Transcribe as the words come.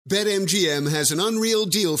BetMGM has an unreal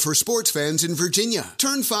deal for sports fans in Virginia.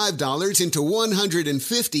 Turn $5 into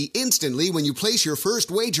 $150 instantly when you place your first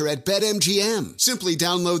wager at BetMGM. Simply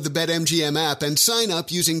download the BetMGM app and sign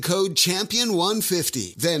up using code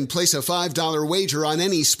CHAMPION150. Then place a $5 wager on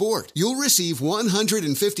any sport. You'll receive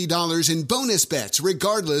 $150 in bonus bets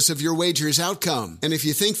regardless of your wager's outcome. And if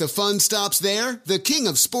you think the fun stops there, the King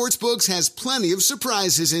of Sportsbooks has plenty of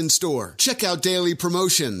surprises in store. Check out daily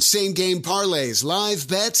promotions, same-game parlays, live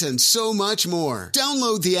bets, and so much more.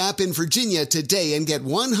 Download the app in Virginia today and get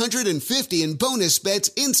 $150 in bonus bets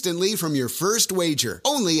instantly from your first wager.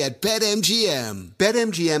 Only at BetMGM.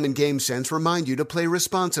 BetMGM and GameSense remind you to play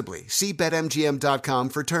responsibly. See BetMGM.com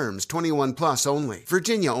for terms. 21 plus only.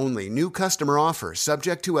 Virginia only. New customer offer.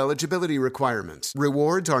 Subject to eligibility requirements.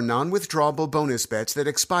 Rewards are non-withdrawable bonus bets that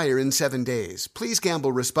expire in 7 days. Please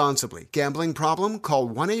gamble responsibly. Gambling problem? Call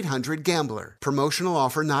 1-800-GAMBLER. Promotional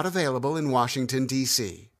offer not available in Washington,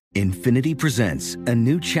 D.C. Infiniti presents a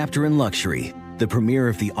new chapter in luxury, the premiere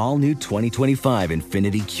of the all-new 2025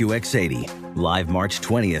 Infiniti QX80, live March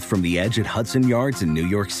 20th from the Edge at Hudson Yards in New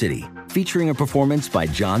York City, featuring a performance by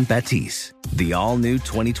John Batiste. The all-new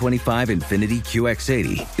 2025 Infiniti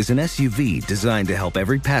QX80 is an SUV designed to help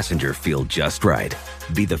every passenger feel just right.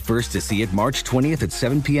 Be the first to see it March 20th at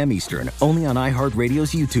 7 p.m. Eastern, only on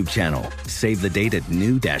iHeartRadio's YouTube channel. Save the date at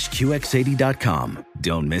new-QX80.com.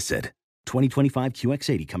 Don't miss it. 2025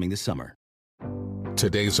 QX80 coming this summer.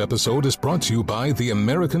 Today's episode is brought to you by the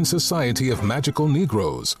American Society of Magical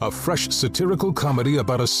Negroes, a fresh satirical comedy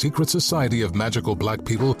about a secret society of magical black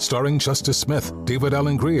people starring Justice Smith, David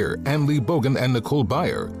Allen Greer, Ann Lee Bogan, and Nicole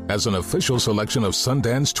Byer. As an official selection of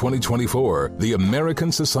Sundance 2024, the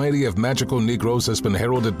American Society of Magical Negroes has been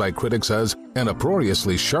heralded by critics as an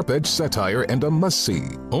uproariously sharp-edged satire and a must-see.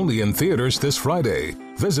 Only in theaters this Friday.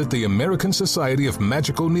 Visit the American Society of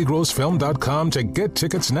Magical Negroes Film.com to get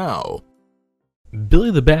tickets now.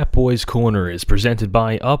 Billy the Bat Boy's Corner is presented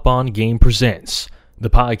by Up On Game Presents. The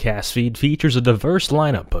podcast feed features a diverse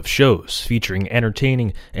lineup of shows featuring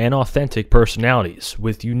entertaining and authentic personalities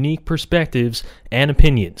with unique perspectives and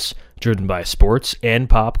opinions driven by sports and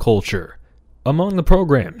pop culture. Among the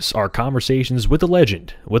programs are Conversations with the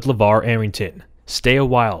Legend with LeVar Arrington, Stay a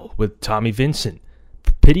While with Tommy Vincent,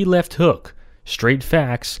 Pity Left Hook, Straight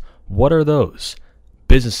Facts, What Are Those?,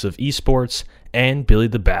 Business of Esports, and Billy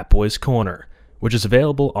the Bat Boy's Corner, which is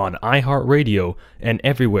available on iHeartRadio and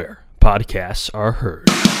everywhere podcasts are heard.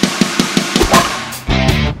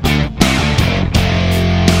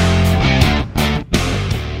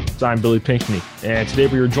 I'm Billy Pinckney, and today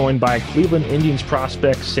we are joined by Cleveland Indians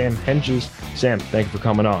prospect Sam Hentges. Sam, thank you for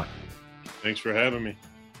coming on. Thanks for having me.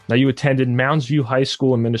 Now, you attended Mounds View High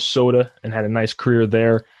School in Minnesota and had a nice career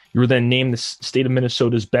there. You were then named the state of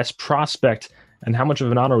Minnesota's best prospect, and how much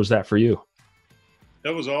of an honor was that for you?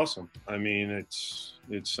 That was awesome. I mean, it's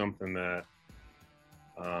something that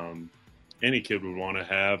any kid would want to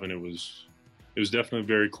have, and it was definitely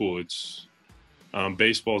very cool. It's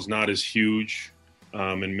baseball's not as huge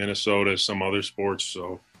in Minnesota as some other sports,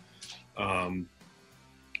 so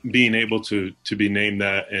being able to be named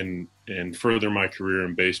that and further my career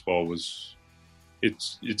in baseball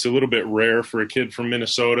it's a little bit rare for a kid from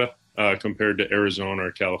Minnesota compared to Arizona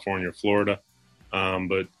or California or Florida,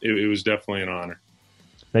 but it was definitely an honor.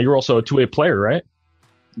 Now, you're also a two-way player, right?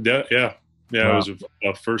 Yeah. Wow. I was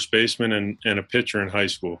a first baseman and a pitcher in high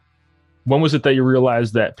school. When was it that you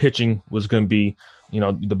realized that pitching was going to be,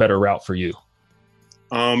 the better route for you?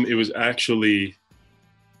 It was actually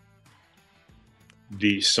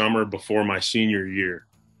the summer before my senior year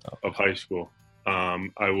of high school.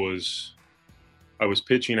 I was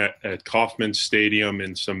pitching at Kauffman Stadium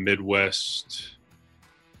in some Midwest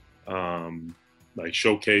like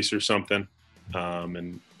showcase or something.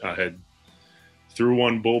 And I had threw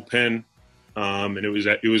one bullpen, and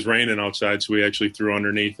it was raining outside, so we actually threw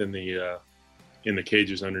underneath in the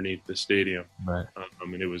cages underneath the stadium. Right.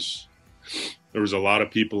 And there was a lot of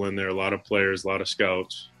people in there, a lot of players, a lot of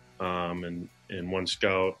scouts, and one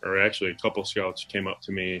scout, or actually a couple scouts, came up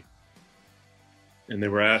to me, and they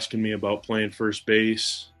were asking me about playing first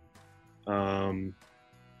base, and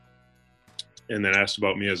then asked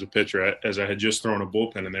about me as a pitcher, as I had just thrown a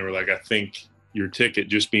bullpen, and they were like, I think your ticket,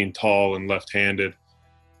 just being tall and left-handed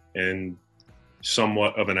and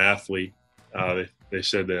somewhat of an athlete, they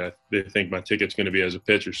said that they think my ticket's going to be as a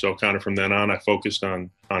pitcher. So kind of from then on, I focused on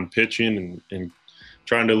pitching and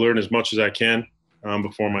trying to learn as much as I can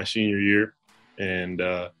before my senior year, and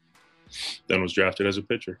then was drafted as a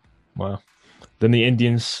pitcher. Wow. Then the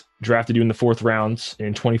Indians drafted you in the 4th round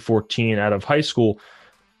in 2014 out of high school.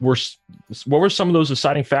 What were some of those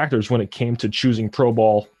deciding factors when it came to choosing pro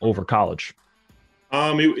ball over college?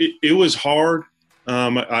 It was hard.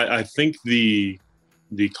 I think the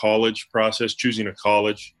college process, choosing a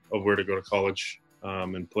college of where to go to college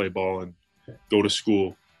and play ball and go to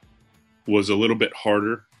school, was a little bit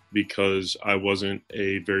harder because I wasn't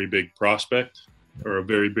a very big prospect or a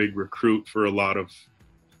very big recruit for a lot of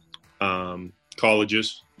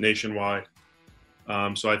colleges nationwide.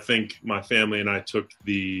 So I think my family and I took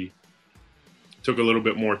a little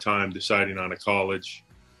bit more time deciding on a college.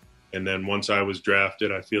 And then once I was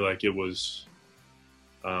drafted, I feel like it was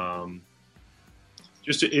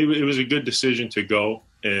it was a good decision to go.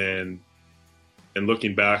 And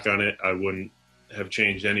looking back on it, I wouldn't have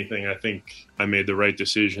changed anything. I think I made the right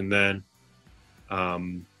decision then.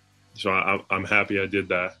 So I'm happy I did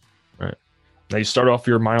that. Right. Now you start off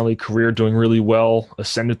your minor league career doing really well,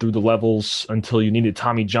 ascended through the levels until you needed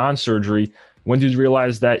Tommy John surgery. When did you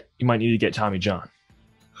realize that you might need to get Tommy John?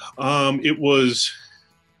 It was,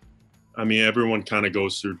 everyone kind of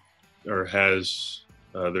goes through or has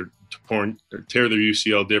tear their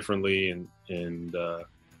UCL differently and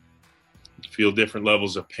feel different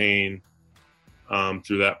levels of pain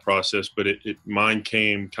through that process. But mine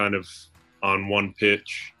came kind of on one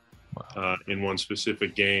pitch in one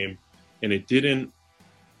specific game. And it didn't,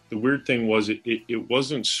 the weird thing was it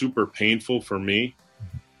wasn't super painful for me.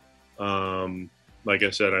 Like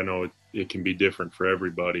I said, I know it can be different for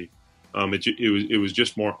everybody. It was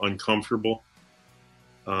just more uncomfortable.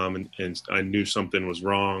 And I knew something was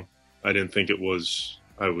wrong. I didn't think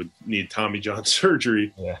I would need Tommy John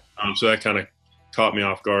surgery. Yeah. So that kind of caught me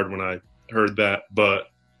off guard when I heard that.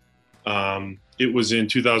 But it was in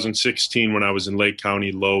 2016 when I was in Lake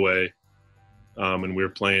County Low A. And we were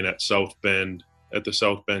playing at South Bend, at the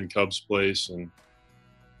South Bend Cubs place. And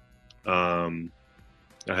I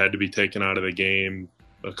had to be taken out of the game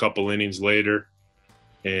a couple innings later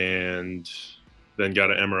and then got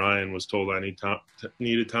an MRI and was told I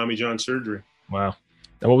needed Tommy John surgery. Wow.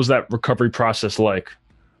 And what was that recovery process like?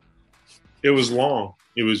 It was long.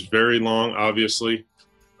 It was very long, obviously.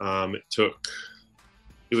 It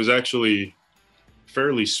was actually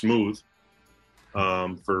fairly smooth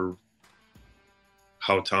for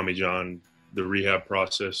how Tommy John, the rehab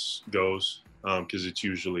process goes, because it's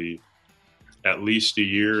usually at least a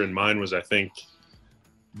year. And mine was, I think,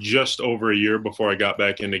 just over a year before I got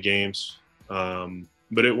back into games.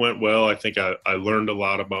 But it went well. I think I learned a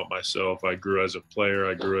lot about myself. I grew as a player.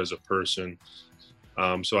 I grew as a person.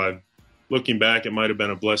 So looking back, it might have been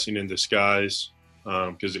a blessing in disguise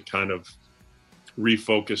because it kind of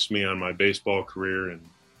refocused me on my baseball career.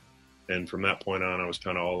 And from that point on, I was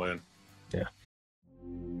kind of all in. Yeah.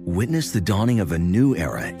 Witness the dawning of a new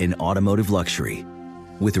era in automotive luxury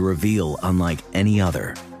with a reveal unlike any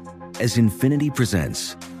other as Infiniti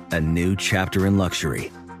presents a new chapter in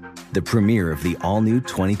luxury, the premiere of the all-new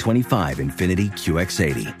 2025 Infiniti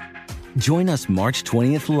QX80. Join us March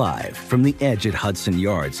 20th live from the Edge at Hudson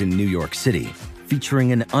Yards in New York City,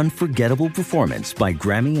 featuring an unforgettable performance by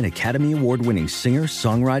Grammy and Academy Award-winning singer,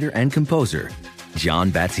 songwriter, and composer, Jon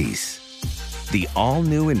Batiste. The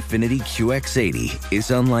all-new Infiniti QX80 is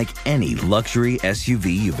unlike any luxury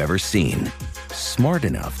SUV you've ever seen. Smart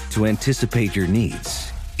enough to anticipate your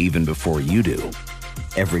needs, even before you do.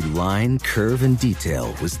 Every line, curve, and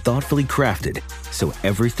detail was thoughtfully crafted, so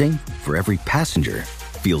everything for every passenger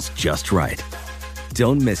feels just right.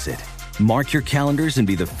 Don't miss it. Mark your calendars and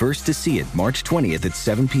be the first to see it March 20th at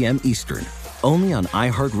 7 p.m. Eastern, only on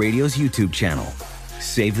iHeartRadio's YouTube channel.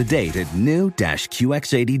 Save the date at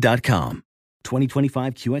new-QX80.com.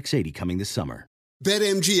 2025 QX80 coming this summer.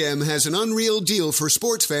 BetMGM has an unreal deal for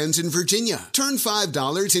sports fans in Virginia. Turn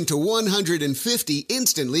 $5 into $150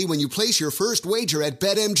 instantly when you place your first wager at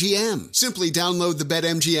BetMGM. Simply download the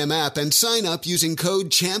BetMGM app and sign up using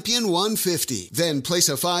code CHAMPION150. Then place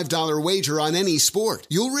a $5 wager on any sport.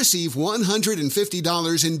 You'll receive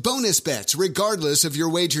 $150 in bonus bets regardless of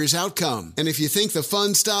your wager's outcome. And if you think the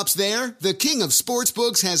fun stops there, the king of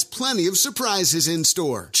sportsbooks has plenty of surprises in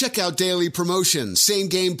store. Check out daily promotions,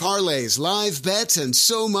 same-game parlays, live bets, and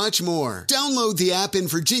so much more. Download the app in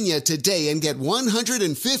Virginia today and get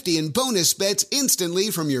 $150 in bonus bets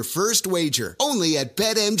instantly from your first wager. Only at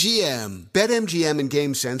BetMGM. BetMGM and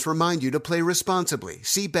GameSense remind you to play responsibly.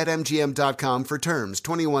 See BetMGM.com for terms.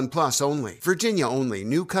 21 plus only. Virginia only.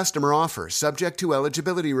 New customer offer. Subject to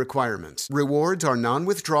eligibility requirements. Rewards are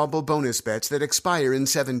non-withdrawable bonus bets that expire in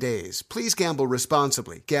 7 days. Please gamble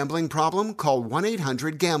responsibly. Gambling problem? Call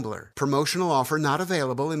 1-800-GAMBLER. Promotional offer not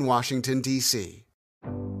available in Washington, D.C.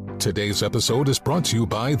 Today's episode is brought to you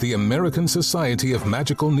by the American Society of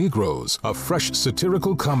Magical Negroes, a fresh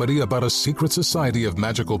satirical comedy about a secret society of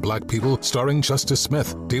magical black people starring Justice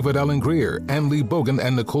Smith, David Allen Greer, Ann Lee Bogan,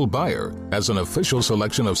 and Nicole Byer. As an official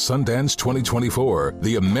selection of Sundance 2024,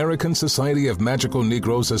 the American Society of Magical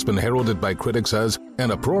Negroes has been heralded by critics as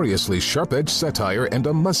an uproariously sharp-edged satire and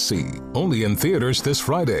a must-see. Only in theaters this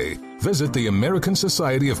Friday. Visit the American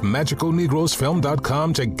Society of Magical Negroes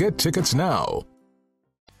film.com to get tickets now.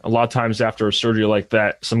 A lot of times after a surgery like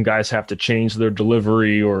that, some guys have to change their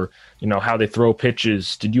delivery or, how they throw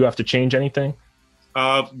pitches. Did you have to change anything?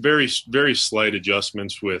 Very, very slight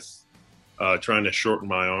adjustments with trying to shorten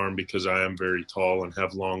my arm because I am very tall and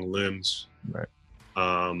have long limbs. Right.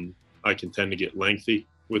 I can tend to get lengthy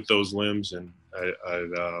with those limbs, and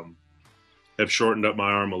I have shortened up my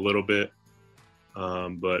arm a little bit.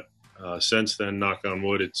 But since then, knock on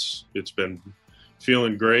wood, it's been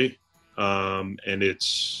feeling great. And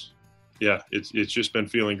it's just been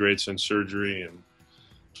feeling great since surgery, and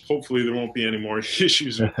hopefully there won't be any more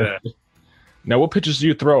issues with that. Now, what pitches do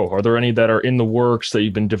you throw? Are there any that are in the works that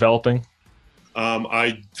you've been developing?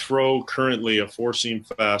 I throw currently a four-seam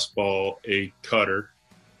fastball, a cutter,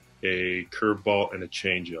 a curveball, and a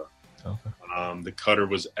changeup. Okay. The cutter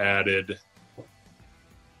was added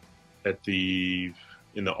in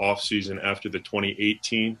the off season after the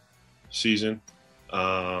 2018 season.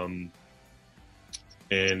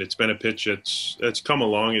 And it's been a pitch that's come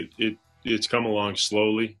along. It's come along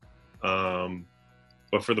slowly,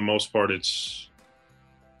 but for the most part,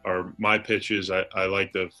 my pitches. I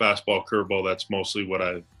like the fastball, curveball. That's mostly what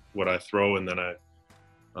I throw, and then I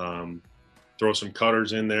throw some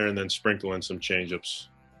cutters in there, and then sprinkle in some changeups.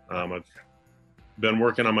 I've been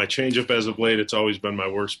working on my changeup as of late. It's always been my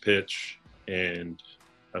worst pitch, and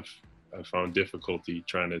I've found difficulty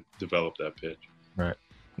trying to develop that pitch. Right.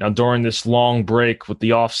 Now, during this long break with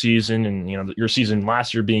the off season and your season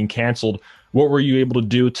last year being canceled, what were you able to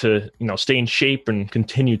do to stay in shape and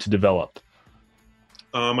continue to develop?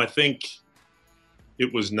 I think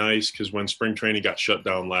it was nice because when spring training got shut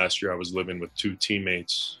down last year, I was living with two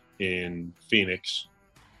teammates in Phoenix,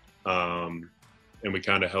 and we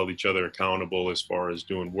kind of held each other accountable as far as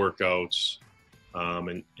doing workouts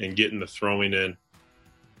and getting the throwing in.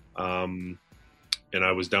 And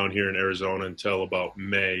I was down here in Arizona until about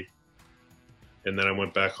May. And then I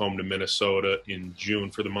went back home to Minnesota in June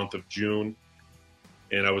for the month of June.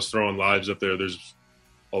 And I was throwing lives up there. There's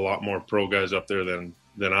a lot more pro guys up there than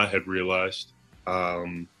I had realized.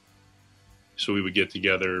 So we would get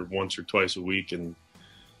together once or twice a week and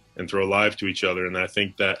throw live to each other. And I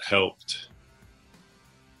think that helped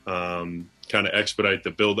kind of expedite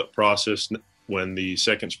the build-up process when the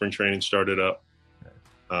second spring training started up.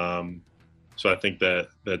 So I think that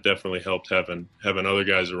definitely helped having other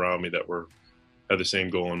guys around me that had the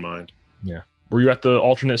same goal in mind. Yeah. Were you at the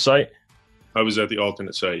alternate site? I was at the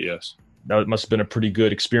alternate site, yes. That must have been a pretty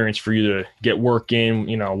good experience for you to get work in,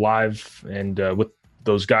 live and with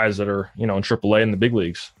those guys that are, in AAA and the big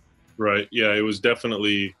leagues. Right. Yeah, it was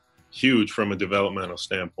definitely huge from a developmental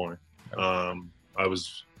standpoint. I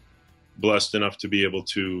was blessed enough to be able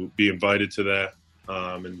to be invited to that.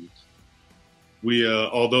 And we,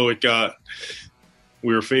 although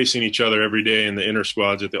we were facing each other every day in the inter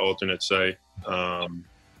squads at the alternate site,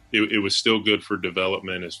 it was still good for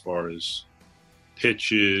development as far as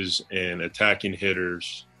pitches and attacking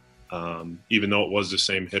hitters, even though it was the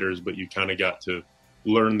same hitters, but you kind of got to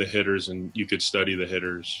learn the hitters and you could study the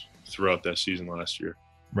hitters throughout that season last year.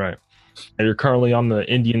 Right. And you're currently on the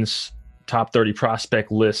Indians' top 30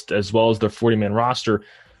 prospect list as well as their 40-man roster.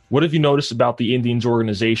 What have you noticed about the Indians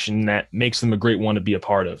organization that makes them a great one to be a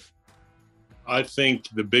part of? I think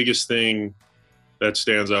the biggest thing that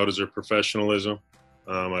stands out is their professionalism.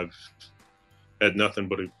 I've had nothing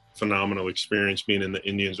but a phenomenal experience being in the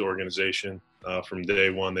Indians organization. From day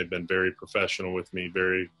one, they've been very professional with me,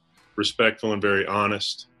 very respectful and very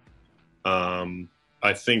honest.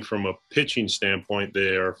 I think from a pitching standpoint,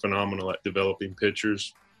 they are phenomenal at developing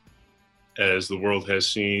pitchers, as the world has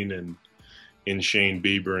seen, and in Shane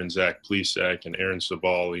Bieber and Zach Plesac and Aaron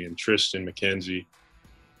Savali and Tristan McKenzie.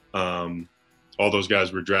 All those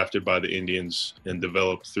guys were drafted by the Indians and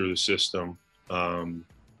developed through the system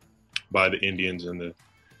by the Indians and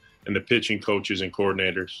the pitching coaches and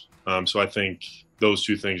coordinators. So I think those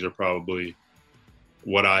two things are probably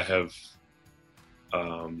what I have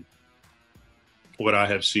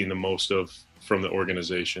seen the most of from the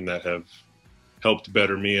organization that have helped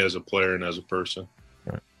better me as a player and as a person.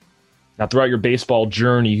 Right. Now, throughout your baseball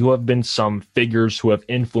journey, who have been some figures who have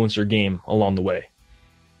influenced your game along the way?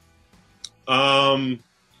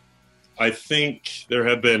 I think there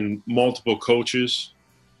have been multiple coaches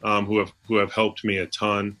who have helped me a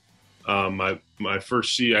ton. My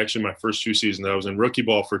first 2 seasons, I was in rookie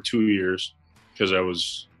ball for 2 years because I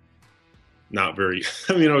was not very.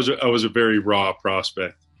 I mean, I was a very raw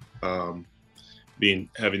prospect, having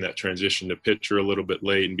that transition to pitcher a little bit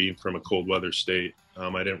late and being from a cold weather state. I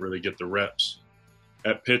didn't really get the reps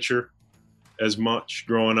at pitcher as much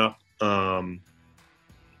growing up. My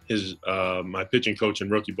pitching coach in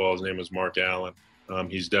rookie ball, his name was Mark Allen.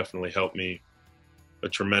 He's definitely helped me a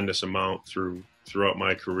tremendous amount throughout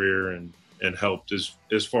my career and helped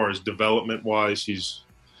as far as development wise. He's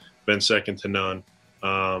been second to none.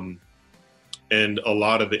 And a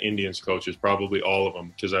lot of the Indians coaches, probably all of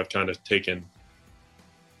them, because I've kind of taken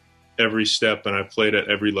every step and I've played at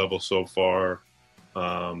every level so far,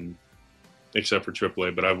 except for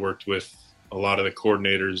AAA. But I've worked with a lot of the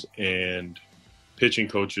coordinators and pitching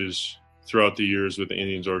coaches throughout the years with the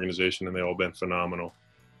Indians organization, and they've all been phenomenal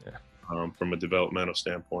from a developmental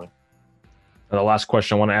standpoint. And the last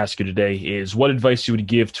question I want to ask you today is what advice you would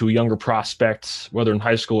give to a younger prospect, whether in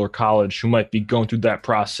high school or college, who might be going through that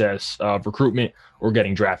process of recruitment or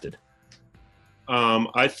getting drafted?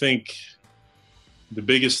 I think the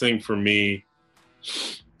biggest thing for me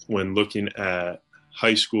when looking at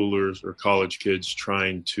high schoolers or college kids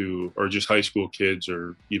or just high school kids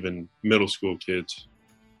or even middle school kids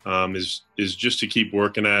is just to keep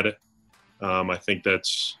working at it. I think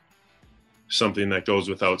that's something that goes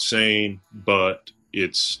without saying, but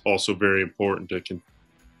it's also very important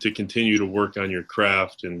to continue to work on your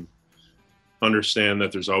craft and understand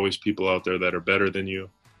that there's always people out there that are better than you.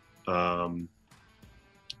 And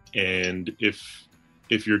if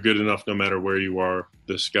you're good enough, no matter where you are,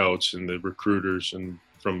 the scouts and the recruiters and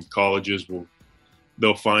from colleges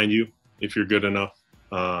they'll find you if you're good enough.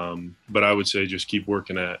 But I would say just keep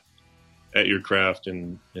working at your craft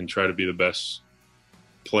and try to be the best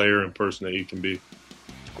player and person that you can be.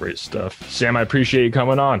 Great stuff. Sam, I appreciate you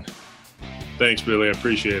coming on. Thanks, Billy. I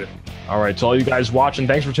appreciate it. All right, to all you guys watching,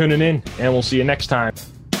 thanks for tuning in, and we'll see you next time.